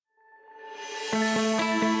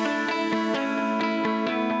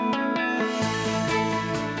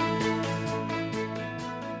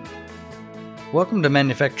Welcome to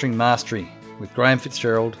Manufacturing Mastery with Graham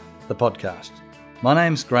Fitzgerald, the podcast. My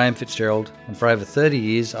name's Graham Fitzgerald, and for over 30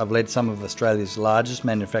 years I've led some of Australia's largest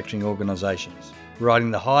manufacturing organisations,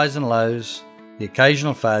 riding the highs and lows, the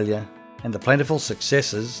occasional failure, and the plentiful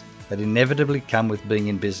successes that inevitably come with being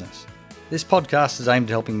in business. This podcast is aimed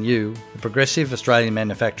at helping you, the progressive Australian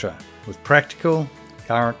manufacturer, with practical,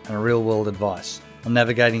 current and real-world advice on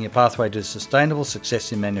navigating your pathway to sustainable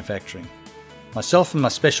success in manufacturing. Myself and my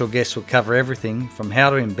special guests will cover everything from how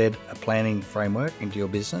to embed a planning framework into your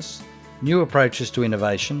business, new approaches to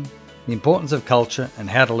innovation, the importance of culture and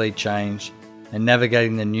how to lead change, and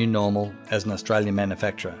navigating the new normal as an Australian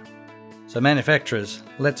manufacturer. So manufacturers,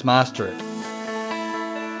 let's master it.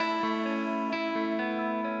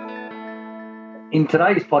 In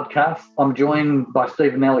today's podcast, I'm joined by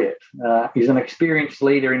Stephen Elliott. He's an experienced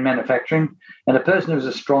leader in manufacturing and a person who has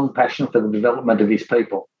a strong passion for the development of his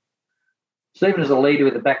people. Stephen is a leader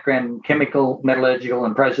with a background in chemical, metallurgical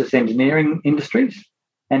and process engineering industries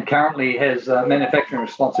and currently has manufacturing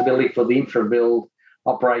responsibility for the InfraBuild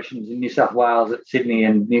operations in New South Wales at Sydney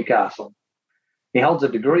and Newcastle. He holds a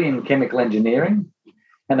degree in chemical engineering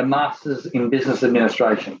and a master's in business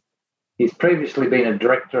administration. He's previously been a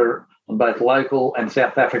director on both local and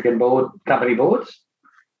South African company boards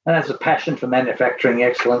and has a passion for manufacturing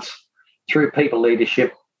excellence through people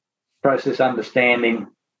leadership, process understanding,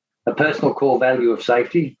 a personal core value of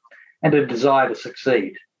safety, and a desire to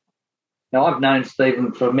succeed. Now, I've known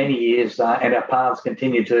Stephen for many years and our paths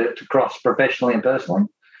continue to cross professionally and personally.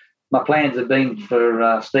 My plans have been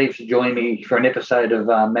for Steve to join me for an episode of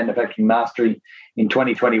Manufacturing Mastery in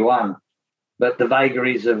 2021, but the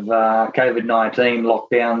vagaries of COVID-19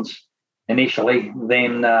 lockdowns initially,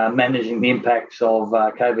 then managing the impacts of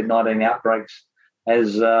COVID-19 outbreaks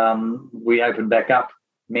as we opened back up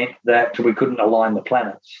meant that we couldn't align the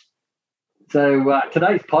planets. So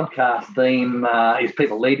today's podcast theme is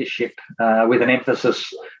people leadership with an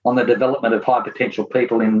emphasis on the development of high potential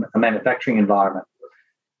people in a manufacturing environment.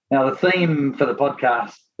 Now, the theme for the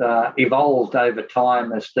podcast evolved over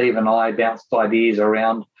time as Steve and I bounced ideas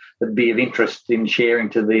around that'd be of interest in sharing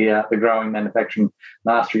to the growing manufacturing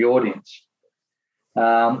mastery audience.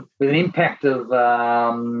 With an impact of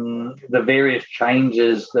the various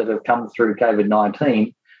changes that have come through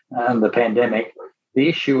COVID-19 and the pandemic, the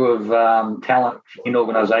issue of talent in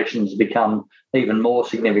organisations has become even more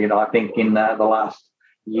significant, I think, in the last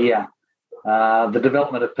year. The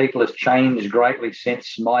development of people has changed greatly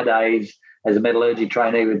since my days as a metallurgy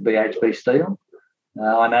trainee with BHP Steel.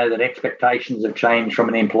 I know that expectations have changed from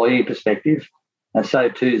an employee perspective, and so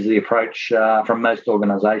too is the approach from most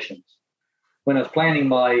organisations. When I was planning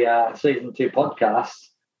my Season 2 podcast,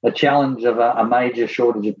 the challenge of a major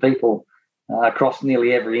shortage of people across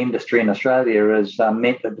nearly every industry in Australia has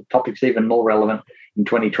meant that the topic's even more relevant in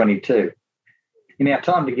 2022. In our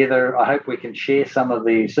time together, I hope we can share some of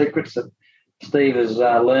the secrets that Steve has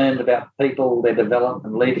learned about people, their development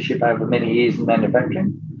and leadership over many years in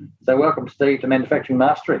manufacturing. So welcome, Steve, to Manufacturing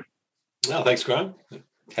Mastery. Oh, thanks, Graham.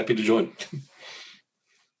 Happy to join.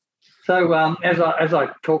 So as I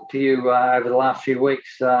talked to you over the last few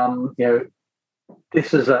weeks,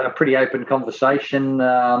 this is a pretty open conversation,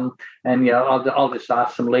 and I'll just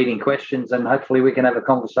ask some leading questions, and hopefully we can have a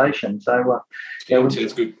conversation. So,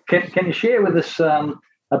 sounds good. Can you share with us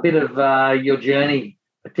a bit of your journey,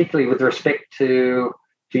 particularly with respect to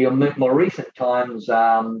your more recent times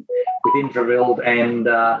with InfraBuild and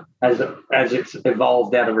as it's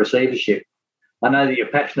evolved out of receivership? I know that you're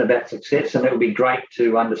passionate about success, and it would be great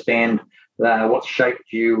to understand what's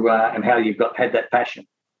shaped you and how you've had that passion.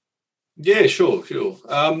 Yeah, sure.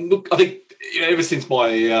 Look, I think ever since my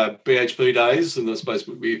BHP days, and I suppose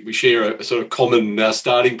we share a sort of common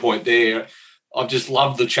starting point there, I've just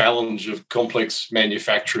loved the challenge of complex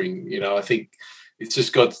manufacturing. I think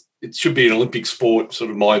it should be an Olympic sport, sort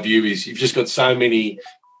of my view is you've just got so many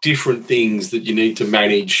different things that you need to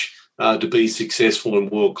manage to be successful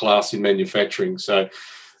and world-class in manufacturing. So,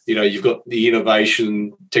 you've got the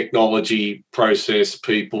innovation, technology, process,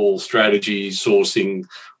 people, strategy, sourcing,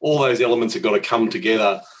 all those elements have got to come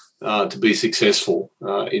together to be successful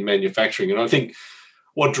in manufacturing. And I think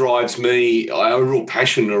what drives me, I have a real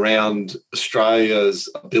passion around Australia's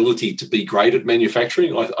ability to be great at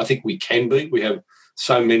manufacturing. I think we can be. We have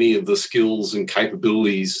so many of the skills and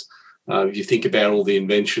capabilities. If you think about all the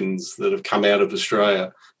inventions that have come out of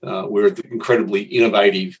Australia, we're incredibly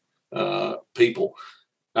innovative people.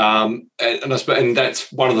 And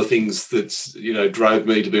that's one of the things that's drove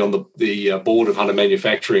me to be on the board of Hunter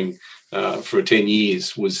Manufacturing for 10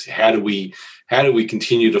 years was how do we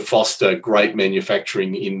continue to foster great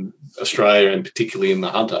manufacturing in Australia and particularly in the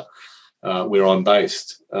Hunter, where I'm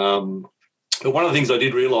based. But one of the things I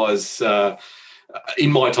did realise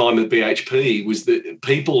in my time at BHP was that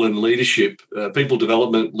people and leadership, people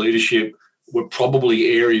development, leadership were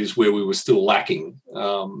probably areas where we were still lacking.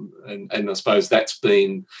 And I suppose that's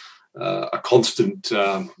been a constant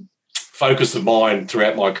focus of mine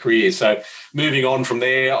throughout my career. So moving on from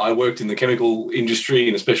there, I worked in the chemical industry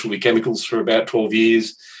and specialty chemicals for about 12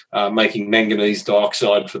 years, making manganese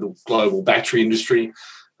dioxide for the global battery industry.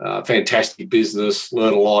 Fantastic business,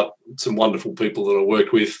 learned a lot, some wonderful people that I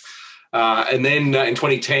worked with. And then in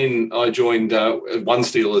 2010, I joined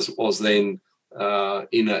OneSteel as was then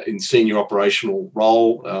in senior operational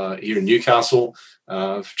role here in Newcastle.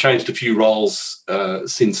 I've changed a few roles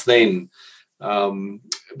since then.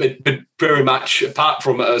 But very much apart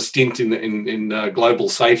from a stint in global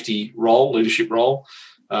safety role, leadership role,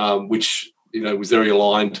 which was very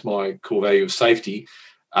aligned to my core value of safety.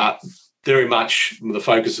 Very much the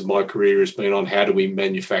focus of my career has been on how do we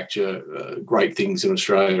manufacture great things in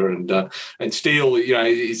Australia, and steel.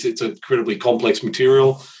 It's an incredibly complex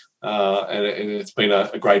material, and it's been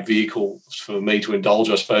a great vehicle for me to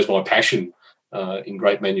indulge, I suppose, my passion in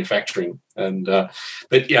great manufacturing. And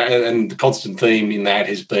the constant theme in that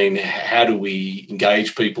has been how do we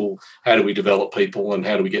engage people, how do we develop people, and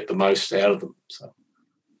how do we get the most out of them. So,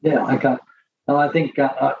 yeah, okay. Well, I think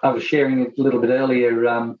I was sharing it a little bit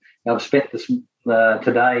earlier. I've spent this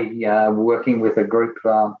today working with a group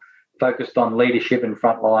focused on leadership and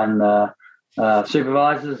frontline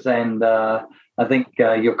supervisors, and I think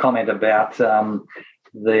your comment about the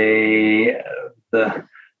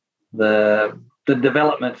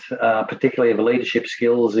development, particularly of leadership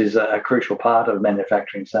skills, is a crucial part of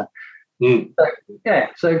manufacturing. So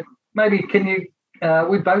maybe can you?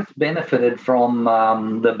 We both benefited from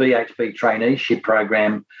the BHP traineeship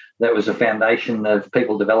program that was a foundation of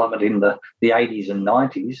people development in the 80s and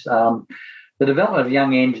 90s. The development of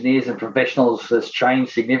young engineers and professionals has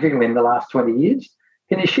changed significantly in the last 20 years.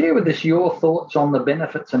 Can you share with us your thoughts on the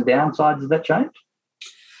benefits and downsides of that change?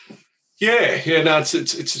 Yeah, no,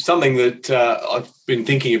 it's something that I've been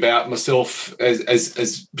thinking about myself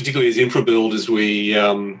as particularly as InfraBuild, as we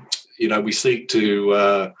we seek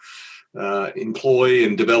to employ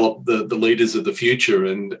and develop the leaders of the future.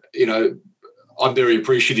 And I'm very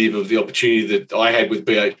appreciative of the opportunity that I had with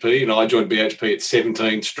BHP. I joined BHP at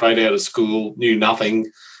 17, straight out of school, knew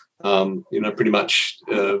nothing. Pretty much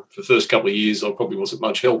for the first couple of years, I probably wasn't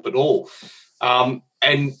much help at all. And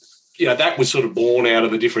that was sort of born out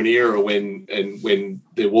of a different era when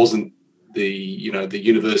there wasn't the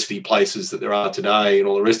university places that there are today and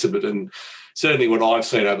all the rest of it. And certainly what I've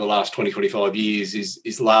seen over the last 20, 25 years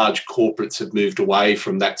is large corporates have moved away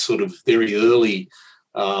from that sort of very early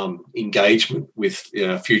engagement with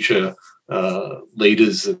future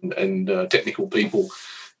leaders and technical people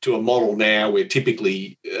to a model now where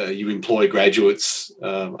typically you employ graduates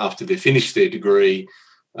after they've finished their degree,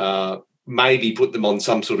 maybe put them on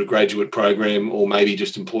some sort of graduate program, or maybe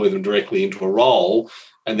just employ them directly into a role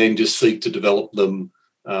and then just seek to develop them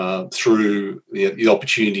through the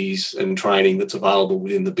opportunities and training that's available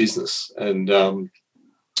within the business. And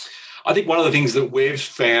I think one of the things that we've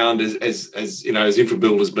found as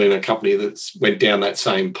InfraBuild has been a company that's went down that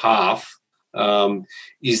same path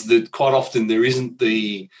is that quite often there isn't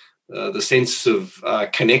the sense of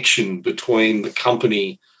connection between the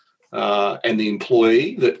company and the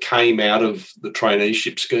employee that came out of the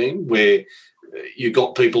traineeship scheme, where you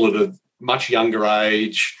got people at a much younger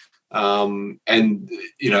age, and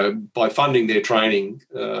by funding their training,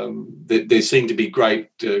 there seemed to be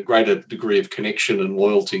greater degree of connection and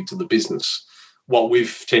loyalty to the business. What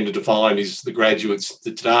we've tended to find is the graduates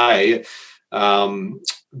today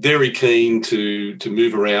very keen to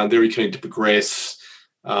move around, very keen to progress,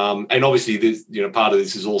 and obviously there's part of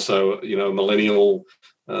this is also a millennial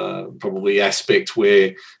probably aspect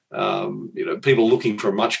where people are looking for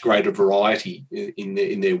a much greater variety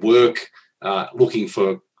in their work, looking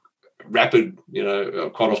for rapid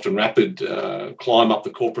climb up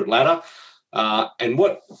the corporate ladder. And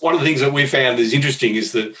one of the things that we found is interesting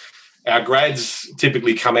is that our grads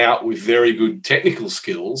typically come out with very good technical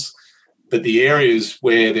skills, but the areas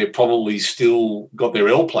where they're probably still got their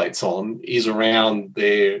L plates on is around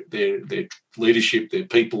their leadership, their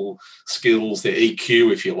people skills, their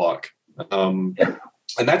EQ, if you like. And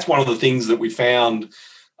that's one of the things that we found,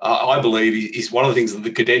 I believe, is one of the things that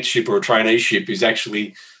the cadetship or a traineeship is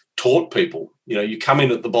actually taught people. You come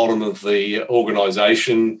in at the bottom of the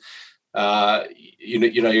organisation.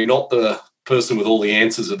 You're not the person with all the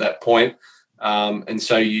answers at that point. And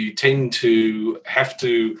so you tend to have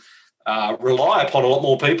to rely upon a lot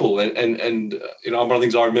more people. And one of the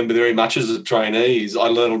things I remember very much as a trainee is I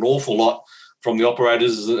learned an awful lot from the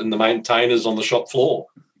operators and the maintainers on the shop floor.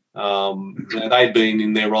 They'd been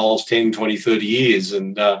in their roles 10, 20, 30 years.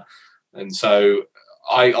 And so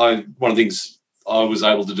I one of the things I was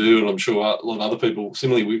able to do, and I'm sure a lot of other people,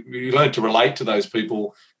 similarly, we learned to relate to those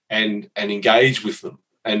people and engage with them.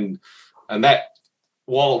 And that,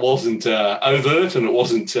 while it wasn't overt and it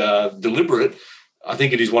wasn't deliberate, I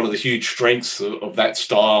think it is one of the huge strengths of that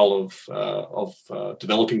style of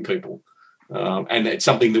developing people. And it's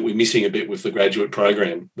something that we're missing a bit with the graduate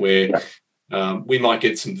program, where we might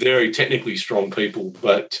get some very technically strong people,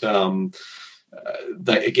 but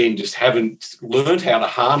they, again, just haven't learned how to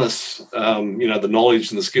harness, the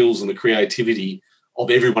knowledge and the skills and the creativity of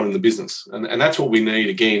everyone in the business. And that's what we need,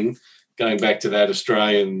 again, going back to that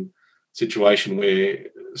Australian situation where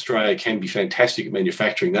Australia can be fantastic at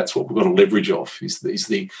manufacturing. That's what we've got to leverage off, is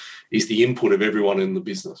the input of everyone in the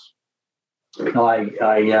business. I'm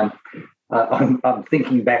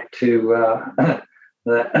thinking back to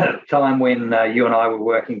the time when you and I were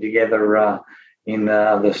working together in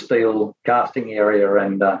the steel casting area,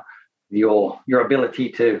 and your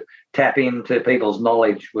ability to tap into people's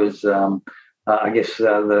knowledge was, I guess,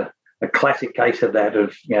 a classic case of that,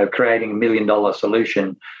 of creating $1 million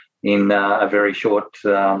solution in a very short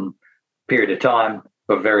period of time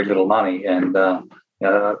for very little money, and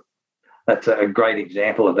that's a great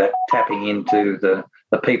example of that, tapping into the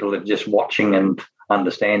people that are just watching and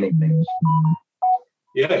understanding things.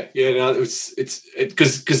 Yeah, no, it's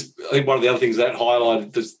because I think one of the other things that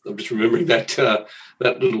highlighted, I'm just remembering that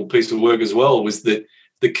little piece of work as well, was that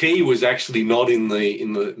the key was actually not in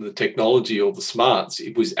the technology or the smarts.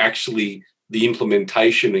 It was actually the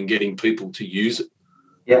implementation and getting people to use it.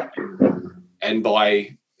 Yeah. And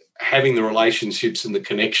by having the relationships and the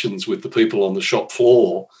connections with the people on the shop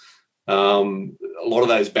floor, a lot of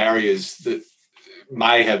those barriers that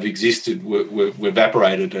may have existed were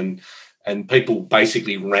evaporated, and people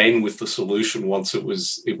basically ran with the solution once it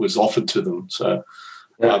was offered to them. So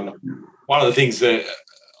one of the things that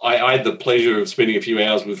I had the pleasure of spending a few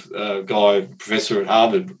hours with a guy, professor at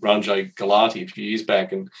Harvard, Ranjay Gulati, a few years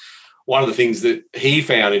back, and one of the things that he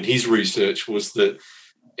found in his research was that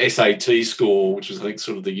SAT score, which is I think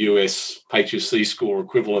sort of the US HSC score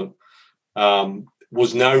equivalent,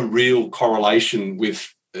 was no real correlation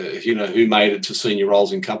with who made it to senior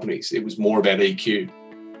roles in companies. It was more about EQ.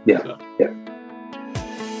 Yeah.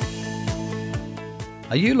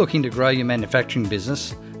 Are you looking to grow your manufacturing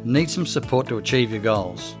business and need some support to achieve your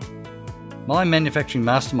goals? My Manufacturing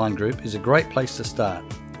Mastermind group is a great place to start.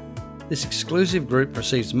 This exclusive group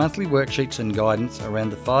receives monthly worksheets and guidance around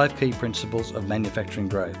the 5 key principles of manufacturing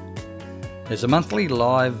growth. There's a monthly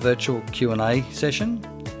live virtual Q&A session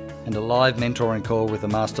and a live mentoring call with a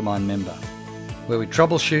mastermind member, where we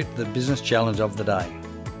troubleshoot the business challenge of the day.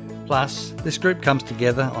 Plus, this group comes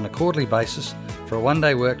together on a quarterly basis for a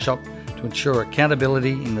one-day workshop to ensure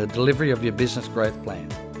accountability in the delivery of your business growth plan.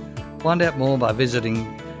 Find out more by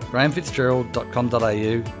visiting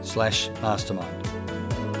grahamfitzgerald.com.au/mastermind.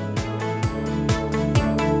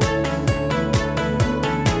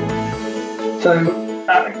 So,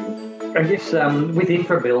 I guess with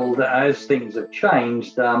InfraBuild, as things have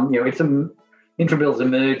changed, InfraBuild's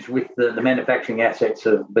emerged with the manufacturing assets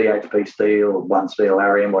of BHP Steel, One Steel,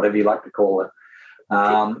 Arium, whatever you like to call it,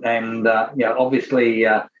 obviously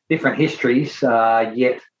different histories,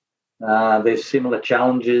 yet there's similar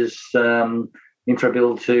challenges.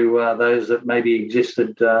 InfraBuild to those that maybe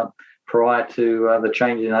existed prior to the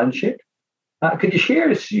change in ownership. Could you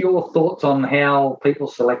share us your thoughts on how people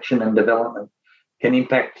selection and development can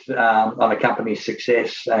impact on a company's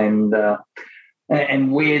success, and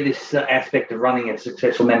where this aspect of running a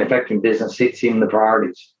successful manufacturing business sits in the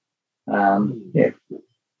priorities? Okay.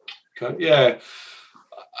 Yeah.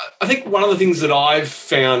 I think one of the things that I've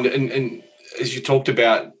found, and as you talked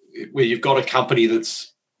about, where you've got a company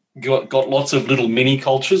that's got lots of little mini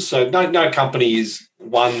cultures. So no company is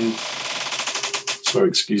one. Sorry,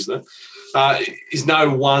 excuse that. Is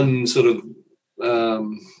no one sort of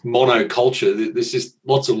monoculture. There's just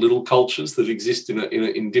lots of little cultures that exist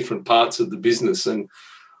in different parts of the business. And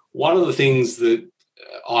one of the things that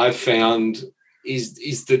I've found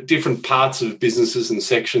is that different parts of businesses and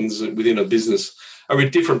sections within a business are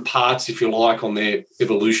at different parts, if you like, on their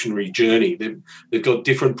evolutionary journey. They've got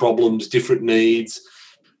different problems, different needs.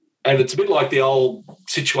 And it's a bit like the old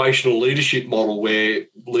situational leadership model, where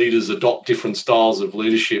leaders adopt different styles of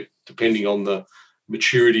leadership depending on the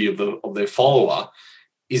maturity of their follower.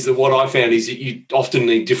 Is that what I found is that you often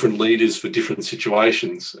need different leaders for different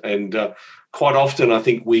situations. And quite often I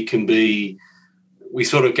think we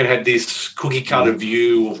sort of can have this cookie cutter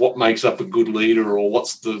view of what makes up a good leader, or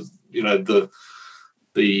what's the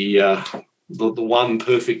one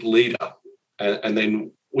perfect leader, and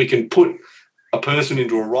then we can put a person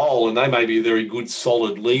into a role and they may be a very good,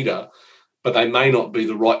 solid leader, but they may not be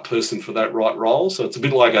the right person for that right role. So it's a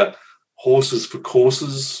bit like a horses for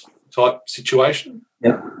courses type situation.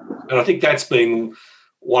 Yeah. And I think that's been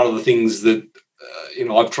one of the things that,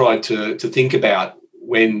 I've tried to think about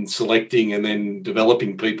when selecting and then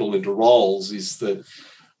developing people into roles, is that,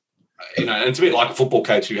 and it's a bit like a football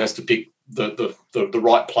coach who has to pick the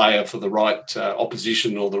right player for the right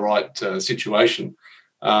opposition or the right situation.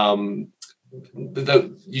 You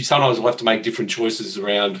sometimes will have to make different choices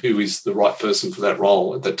around who is the right person for that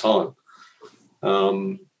role at that time.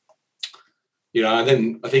 And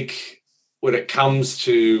then I think when it comes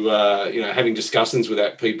to, having discussions with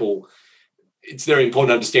that people, it's very important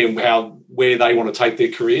to understand where they want to take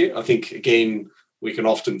their career. I think, again, we can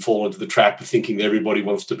often fall into the trap of thinking that everybody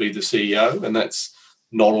wants to be the CEO, and that's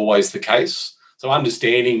not always the case. So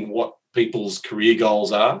understanding what people's career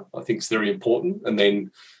goals are, I think, is very important, and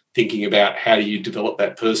then thinking about how do you develop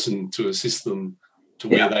that person to assist them to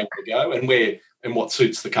where they want to go and what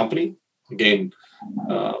suits the company. Again,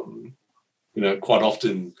 quite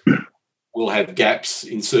often we'll have gaps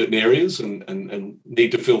in certain areas and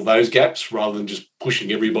need to fill those gaps rather than just pushing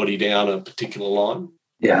everybody down a particular line.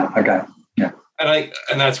 Yeah, okay. Yeah.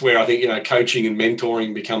 And that's where I think, coaching and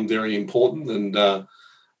mentoring become very important. And, I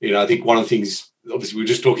think one of the things, obviously we were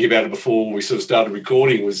just talking about it before we sort of started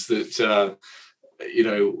recording, was that,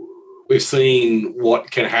 we've seen what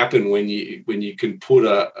can happen when you can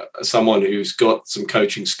put someone who's got some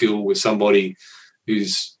coaching skill with somebody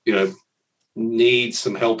who's, needs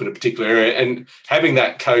some help in a particular area, and having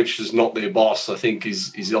that coach as not their boss, I think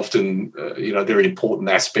is often, a very important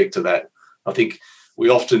aspect of that. I think we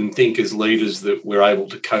often think as leaders that we're able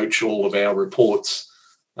to coach all of our reports,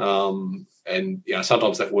 and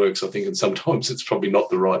sometimes that works, I think, and sometimes it's probably not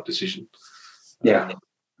the right decision. Yeah.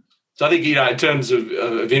 So I think, in terms of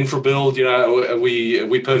InfraBuild, are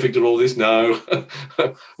we perfect at all this? No,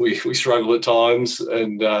 we struggle at times,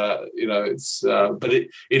 and it's but it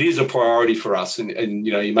is a priority for us. And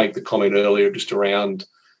you make the comment earlier just around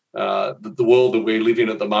the world that we live in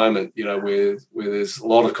at the moment. Where there's a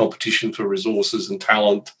lot of competition for resources and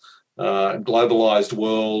talent, globalized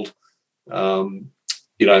world.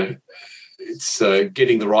 It's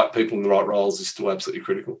getting the right people in the right roles is still absolutely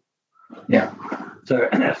critical. Yeah. So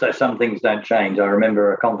some things don't change. I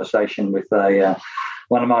remember a conversation with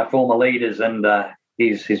one of my former leaders, and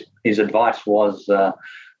his advice was that,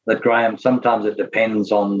 Graham, sometimes it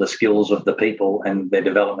depends on the skills of the people and their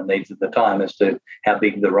development needs at the time as to how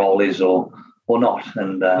big the role is or not.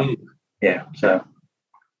 And So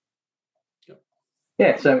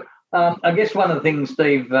I guess one of the things,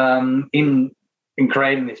 Steve, in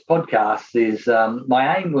creating this podcast is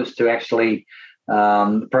my aim was to actually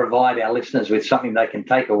provide our listeners with something they can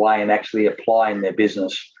take away and actually apply in their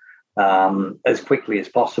business as quickly as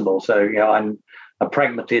possible. So, I'm a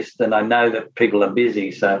pragmatist and I know that people are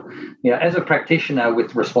busy. So, as a practitioner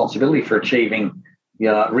with responsibility for achieving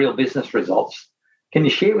real business results, can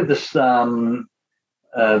you share with us, one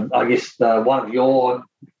of your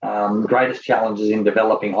greatest challenges in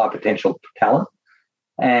developing high potential talent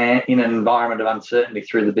and in an environment of uncertainty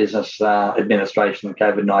through the business administration of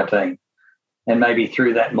COVID-19? And maybe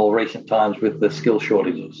through that more recent times with the skill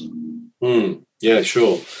shortages. Yeah,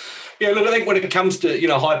 sure. Yeah, look, I think when it comes to,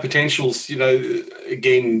 high potentials,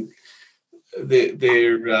 again, they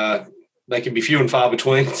can be few and far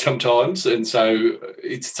between sometimes. And so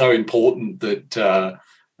it's so important that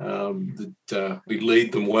we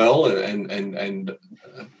lead them well and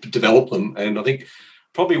develop them. And I think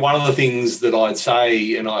probably one of the things that I'd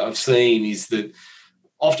say and I've seen is that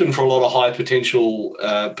often for a lot of high potential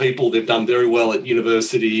people, they've done very well at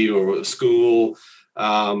university or at school,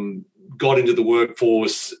 got into the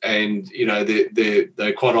workforce, and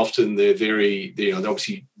they're quite often they're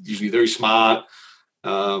obviously usually very smart,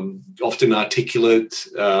 often articulate,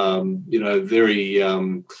 very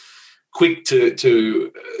quick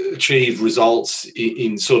to achieve results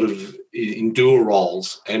in dual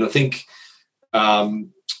roles, and I think.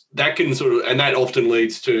 That can and that often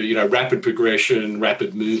leads to, rapid progression,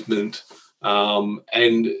 rapid movement,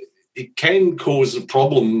 and it can cause a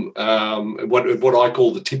problem, what I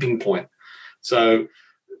call the tipping point. So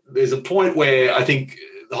there's a point where I think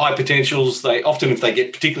the high potentials, particularly if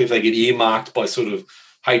they get earmarked by sort of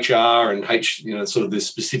HR and the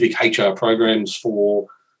specific HR programs for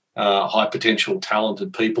high potential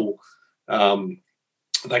talented people,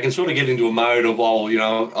 they can sort of get into a mode of, well,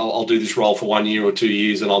 I'll do this role for 1 year or 2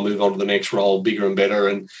 years and I'll move on to the next role, bigger and better.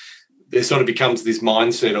 And there sort of becomes this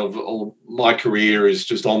mindset of, oh, my career is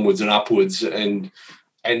just onwards and upwards. And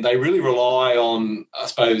they really rely on, I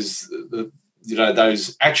suppose,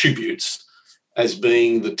 those attributes as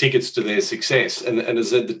being the tickets to their success. And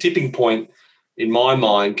as I said, the tipping point in my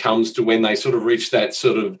mind comes to when they sort of reach that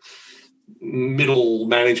sort of middle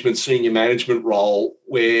management, senior management role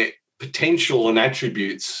where potential and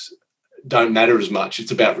attributes don't matter as much.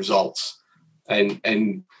 It's about results.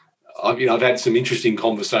 And I've had some interesting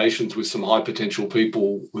conversations with some high potential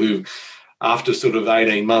people who, after sort of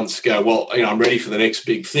 18 months, go, well, I'm ready for the next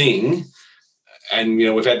big thing. And,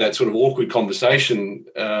 we've had that sort of awkward conversation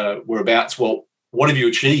whereabouts, well, what have you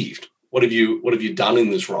achieved? What have you done in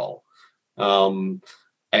this role? And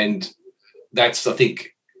that's, I think,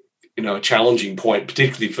 a challenging point,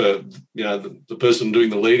 particularly for, the person doing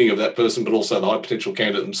the leading of that person, but also the high potential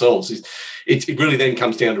candidate themselves. It really then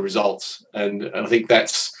comes down to results. And I think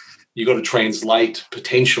that's, you've got to translate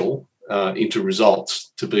potential into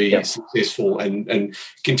results to be successful and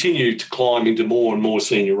continue to climb into more and more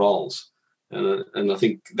senior roles. And I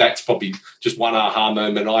think that's probably just one aha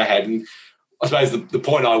moment I had. And I suppose the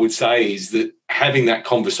point I would say is that having that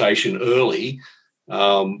conversation early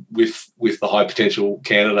with the high potential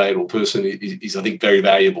candidate or person is I think, very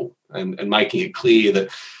valuable, and making it clear that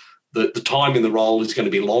the time in the role is going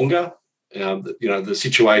to be longer. The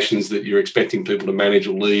situations that you're expecting people to manage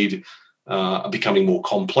or lead are becoming more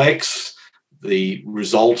complex. The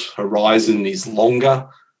result horizon is longer,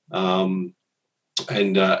 and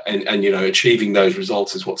achieving those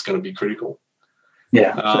results is what's going to be critical.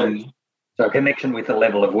 Yeah. So a connection with the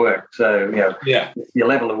level of work. So if your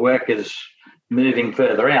level of work is moving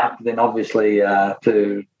further out, then obviously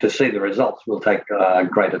to see the results will take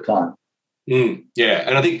greater time. And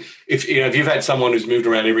I think if you've had someone who's moved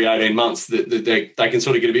around every 18 months, that they can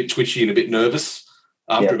sort of get a bit twitchy and a bit nervous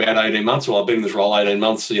after about 18 months. Well, I've been in this role 18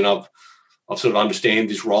 months. I've sort of understand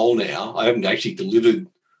this role now. I haven't actually delivered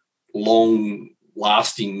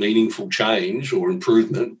long-lasting, meaningful change or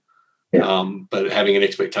improvement. But having an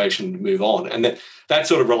expectation to move on. And that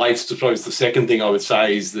sort of relates to, suppose, the second thing I would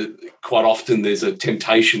say is that quite often there's a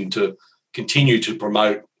temptation to continue to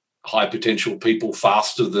promote high potential people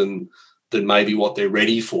faster than maybe what they're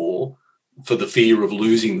ready for the fear of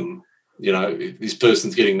losing them. If this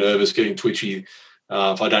person's getting nervous, getting twitchy,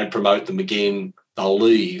 if I don't promote them again, they'll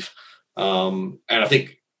leave. And I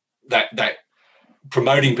think that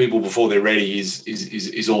promoting people before they're ready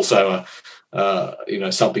is also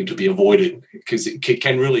something to be avoided, because it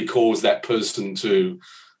can really cause that person to,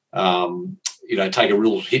 take a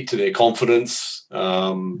real hit to their confidence,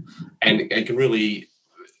 and can really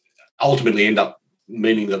ultimately end up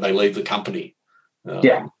meaning that they leave the company.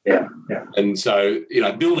 And so,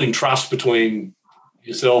 building trust between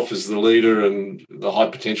yourself as the leader and the high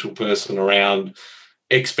potential person around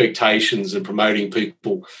expectations and promoting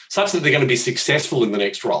people such that they're going to be successful in the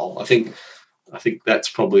next role. I think that's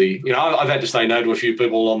probably, I've had to say no to a few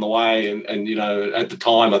people along the way, and at the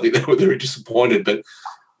time I think they were very disappointed, but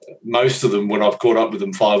most of them, when I've caught up with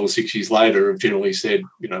them 5 or 6 years later, have generally said,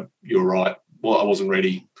 you're right. Well, I wasn't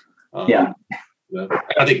ready. I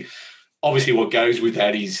think obviously what goes with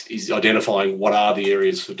that is identifying what are the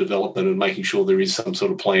areas for development and making sure there is some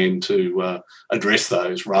sort of plan to address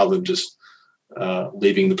those, rather than just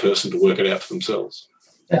leaving the person to work it out for themselves.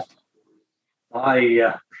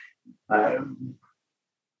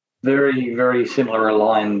 Very, very similar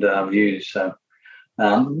aligned views. So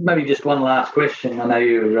maybe just one last question. I know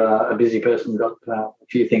you're a busy person, got a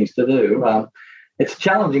few things to do. It's a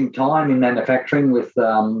challenging time in manufacturing with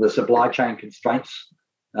the supply chain constraints,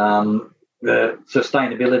 the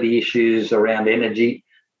sustainability issues around energy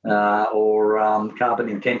or carbon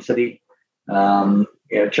intensity.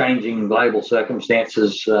 Changing global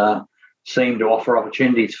circumstances seem to offer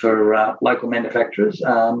opportunities for local manufacturers,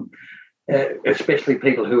 especially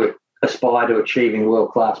people who aspire to achieving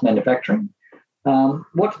world-class manufacturing.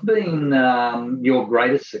 What's been your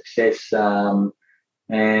greatest success,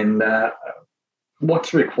 and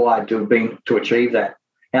what's required to achieve that?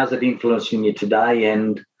 How's it influencing you today,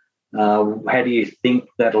 and how do you think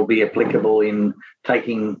that'll be applicable in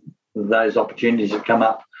taking those opportunities that come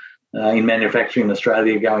up in manufacturing in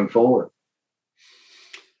Australia going forward?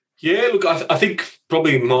 Yeah, look, I think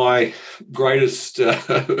probably my greatest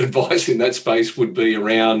advice in that space would be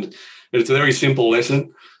around, and it's a very simple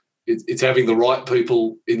lesson, it's having the right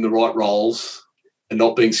people in the right roles and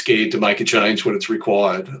not being scared to make a change when it's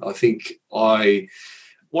required. I think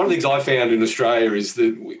one of the things I found in Australia is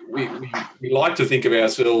that we like to think of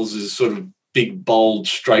ourselves as sort of big, bold,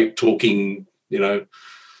 straight-talking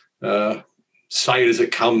say it as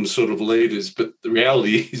it comes sort of leaders, but the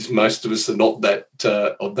reality is most of us are not that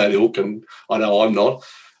of that ilk, and I know I'm not.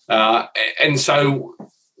 And so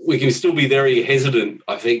we can still be very hesitant,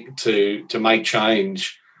 I think, to make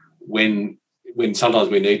change when sometimes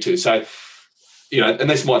we need to. So, and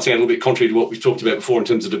this might sound a little bit contrary to what we've talked about before in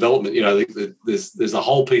terms of development. There's a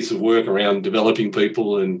whole piece of work around developing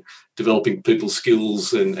people and developing people's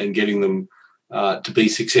skills and getting them to be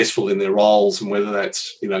successful in their roles, and whether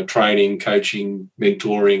that's, training, coaching,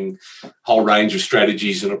 mentoring, whole range of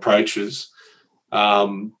strategies and approaches.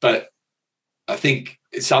 But I think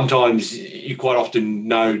sometimes you quite often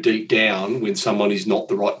know deep down when someone is not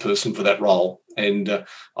the right person for that role. And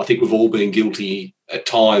I think we've all been guilty at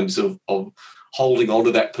times of holding on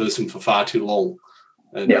to that person for far too long.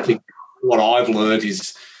 And I think what I've learned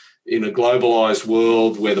is, in a globalised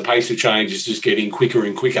world where the pace of change is just getting quicker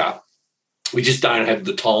and quicker, we just don't have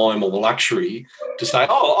the time or the luxury to say,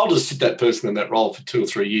 I'll just sit that person in that role for 2 or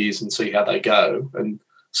 3 years and see how they go and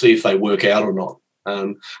see if they work out or not.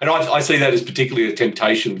 And I see that as particularly a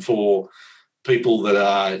temptation for people that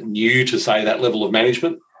are new to, say, that level of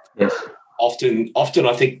management. Yes. Often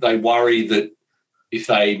I think they worry that if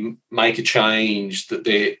they make a change that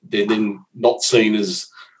they're then not seen as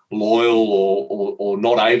loyal or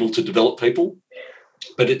not able to develop people.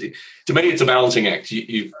 But to me, it's a balancing act.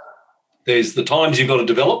 There's the times you've got to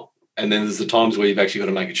develop, and then there's the times where you've actually got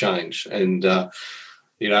to make a change. And, I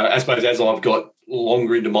suppose as I've got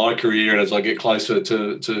longer into my career and as I get closer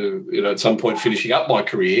to at some point finishing up my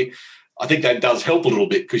career, I think that does help a little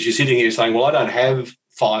bit, because you're sitting here saying, well, I don't have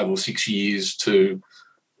 5 or 6 years to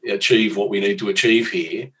achieve what we need to achieve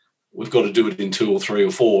here. We've got to do it in 2 or 3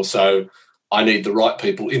 or 4. So I need the right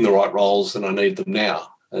people in the right roles, and I need them now.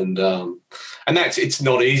 And it's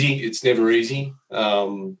not easy. It's never easy.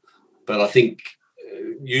 But I think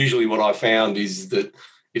usually what I found is that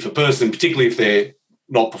if a person, particularly if they're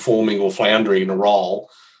not performing or floundering in a role,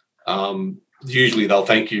 usually they'll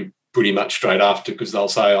thank you pretty much straight after, because they'll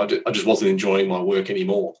say, I just wasn't enjoying my work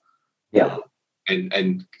anymore. Yeah.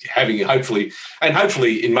 And having hopefully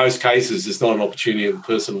in most cases, it's not an opportunity of the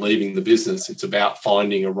person leaving the business. It's about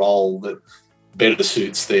finding a role that better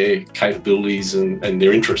suits their capabilities and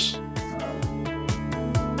their interests.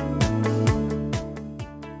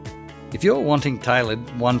 If you're wanting tailored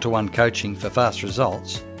one-to-one coaching for fast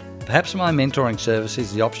results, perhaps my mentoring service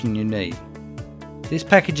is the option you need. This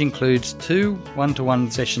package includes 2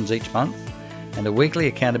 one-to-one sessions each month and a weekly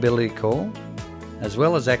accountability call, as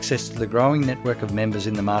well as access to the growing network of members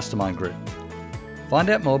in the Mastermind Group.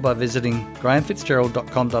 Find out more by visiting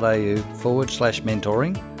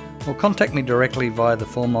grahamfitzgerald.com.au/mentoring, or contact me directly via the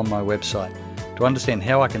form on my website to understand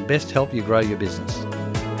how I can best help you grow your business.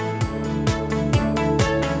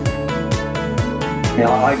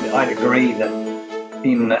 Now, I'd agree that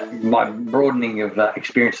in my broadening of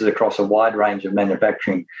experiences across a wide range of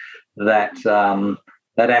manufacturing, that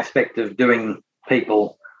aspect of doing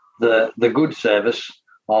people the good service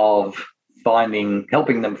of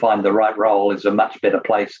helping them find the right role is a much better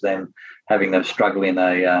place than having them struggle in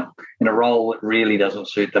a role that really doesn't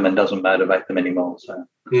suit them and doesn't motivate them anymore. So,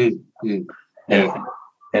 and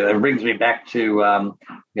it brings me back to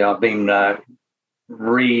I've been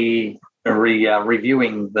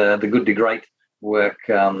reviewing the Good to Great work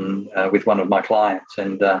with one of my clients,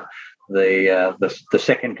 and the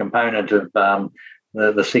second component of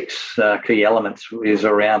the 6 key elements is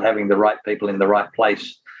around having the right people in the right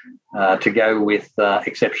place to go with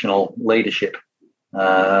exceptional leadership.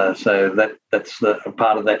 So that's the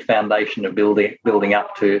part of that foundation of building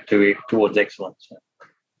up towards excellence.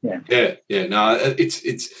 Yeah. No,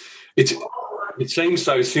 it seems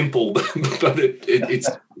so simple, but it's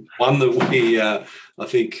one that we, I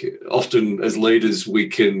think, often as leaders we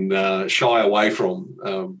can shy away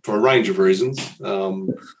from for a range of reasons.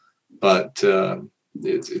 But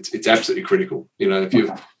it's absolutely critical. If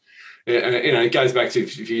you, it goes back to,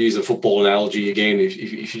 if you use a football analogy again,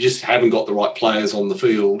 if you just haven't got the right players on the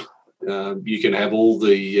field, you can have all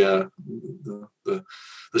the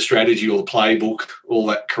strategy or the playbook, all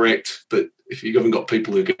that correct, but if you haven't got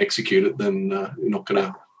people who can execute it, then you're not going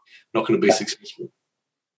to be successful.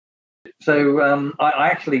 So I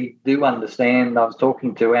actually do understand. I was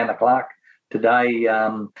talking to Anna Clark today,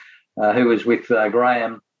 who was with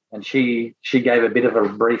Graham, and she gave a bit of a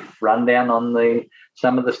brief rundown on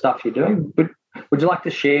some of the stuff you're doing. Would you like to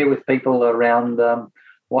share with people around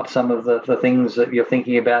what some of the things that you're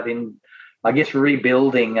thinking about in, I guess,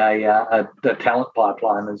 rebuilding a talent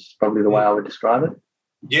pipeline is probably the way I would describe it?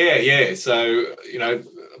 Yeah. So,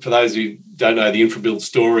 for those who don't know the InfraBuild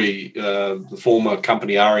story, the former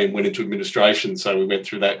company Arium went into administration, so we went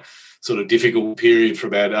through that sort of difficult period for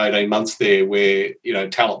about 18 months there where,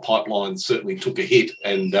 talent pipelines certainly took a hit.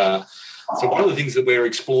 And so one of the things that we're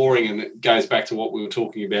exploring, and it goes back to what we were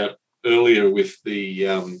talking about earlier with the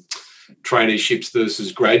traineeships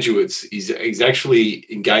versus graduates, is actually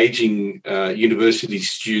engaging university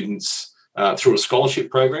students through a scholarship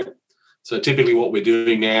program. So typically what we're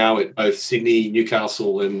doing now at both Sydney,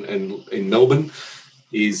 Newcastle and in Melbourne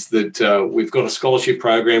is that we've got a scholarship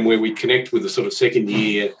program where we connect with a sort of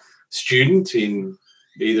second-year student in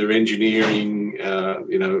either engineering, a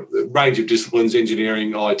range of disciplines,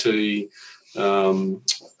 engineering, IT,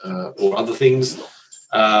 or other things.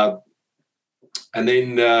 And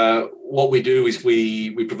then what we do is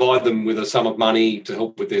we provide them with a sum of money to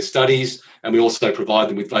help with their studies, and we also provide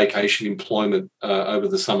them with vacation employment over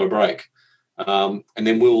the summer break. And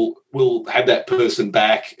then we'll have that person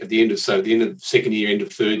back at the end of second year, end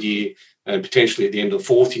of third year, and potentially at the end of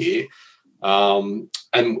fourth year. And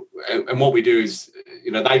what we do is,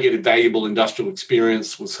 they get a valuable industrial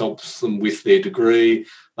experience, which helps them with their degree.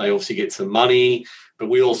 They obviously get some money, but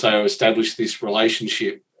we also establish this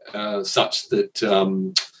relationship such that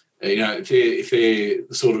if they're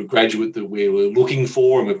the sort of graduate that we're looking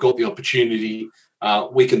for and we've got the opportunity,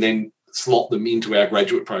 we can then slot them into our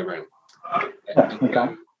graduate program.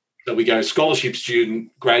 Okay. So we go scholarship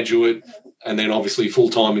student, graduate, and then obviously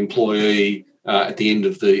full-time employee at the end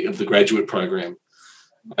of the graduate program.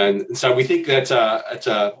 And so we think that's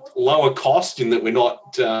a lower cost in that we're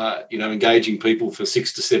not engaging people for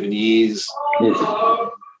 6 to 7 years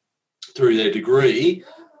through their degree,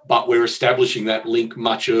 but we're establishing that link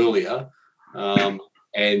much earlier. And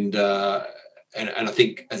I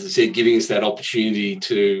think, as I said, giving us that opportunity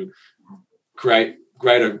to create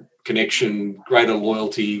greater connection, greater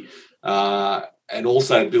loyalty, and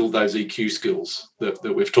also build those EQ skills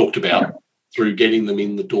that we've talked about through getting them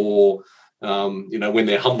in the door, when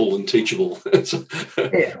they're humble and teachable.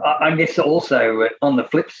 Yeah, I guess also on the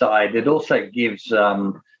flip side, it also gives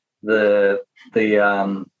the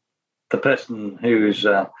person who's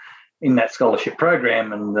in that scholarship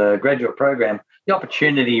program and the graduate program the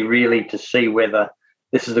opportunity really to see whether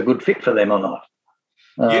this is a good fit for them or not.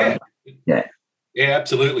 Yeah,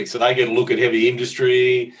 absolutely. So they get a look at heavy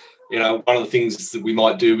industry. One of the things that we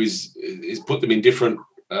might do is put them in different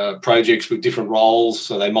projects with different roles,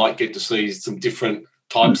 so they might get to see some different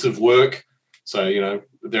types of work. So,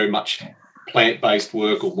 very much plant-based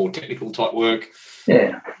work or more technical type work.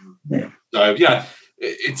 Yeah. So,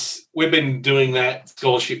 we've been doing that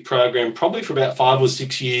scholarship program probably for about 5 or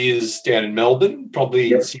 6 years down in Melbourne,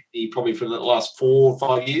 probably in Sydney, probably for the last 4 or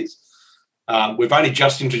 5 years. We've only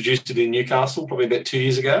just introduced it in Newcastle, probably about 2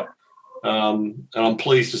 years ago. And I'm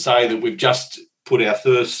pleased to say that we've just put our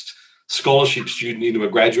first scholarship student into a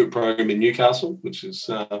graduate program in Newcastle, which is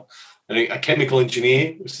a chemical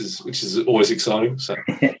engineer, which is always exciting. So.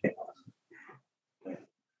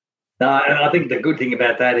 And I think the good thing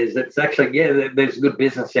about that is it's actually, there's good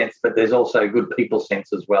business sense, but there's also good people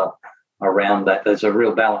sense as well around that. There's a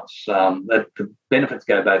real balance that the benefits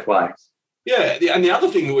go both ways. Yeah, and the other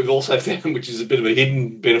thing that we've also found, which is a bit of a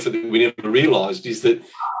hidden benefit that we never realised, is that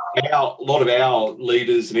a lot of our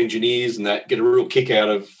leaders and engineers and that get a real kick out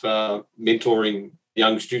of mentoring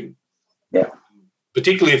young students. Yeah,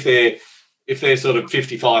 particularly if they're sort of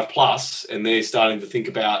 55 plus and they're starting to think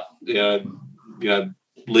about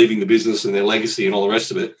leaving the business and their legacy and all the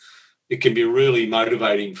rest of it. It can be really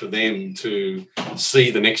motivating for them to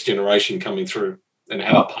see the next generation coming through and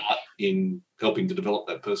have a part in helping to develop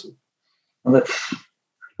that person. Well,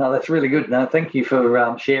 that's really good. No, thank you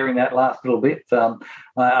for sharing that last little bit.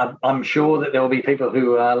 I'm sure that there will be people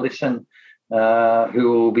who listen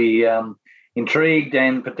who will be intrigued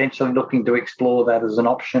and potentially looking to explore that as an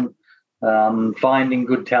option. Finding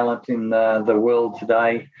good talent in the world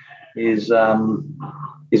today is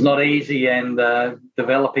not easy, and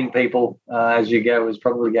developing people as you go is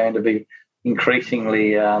probably going to be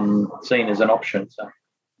increasingly seen as an option. So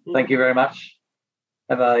thank you very much.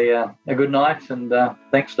 Have a good night, and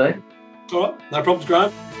thanks, Steve. All right, no problems,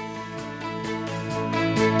 Graham.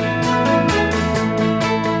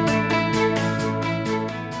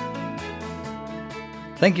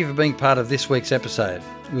 Thank you for being part of this week's episode.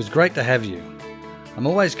 It was great to have you. I'm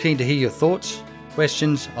always keen to hear your thoughts,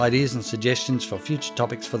 questions, ideas and suggestions for future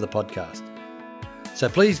topics for the podcast. So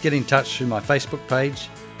please get in touch through my Facebook page,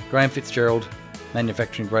 Graham Fitzgerald,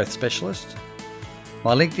 Manufacturing Growth Specialist,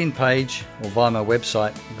 my LinkedIn page, or via my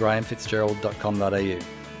website, grahamfitzgerald.com.au.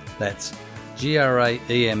 That's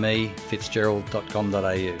GRAEME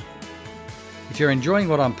Fitzgerald.com.au. If you're enjoying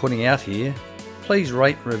what I'm putting out here, please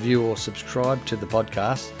rate, review or subscribe to the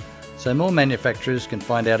podcast so more manufacturers can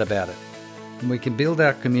find out about it. and we can build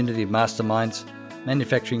our community of masterminds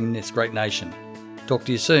manufacturing in this great nation. Talk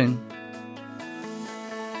to you soon.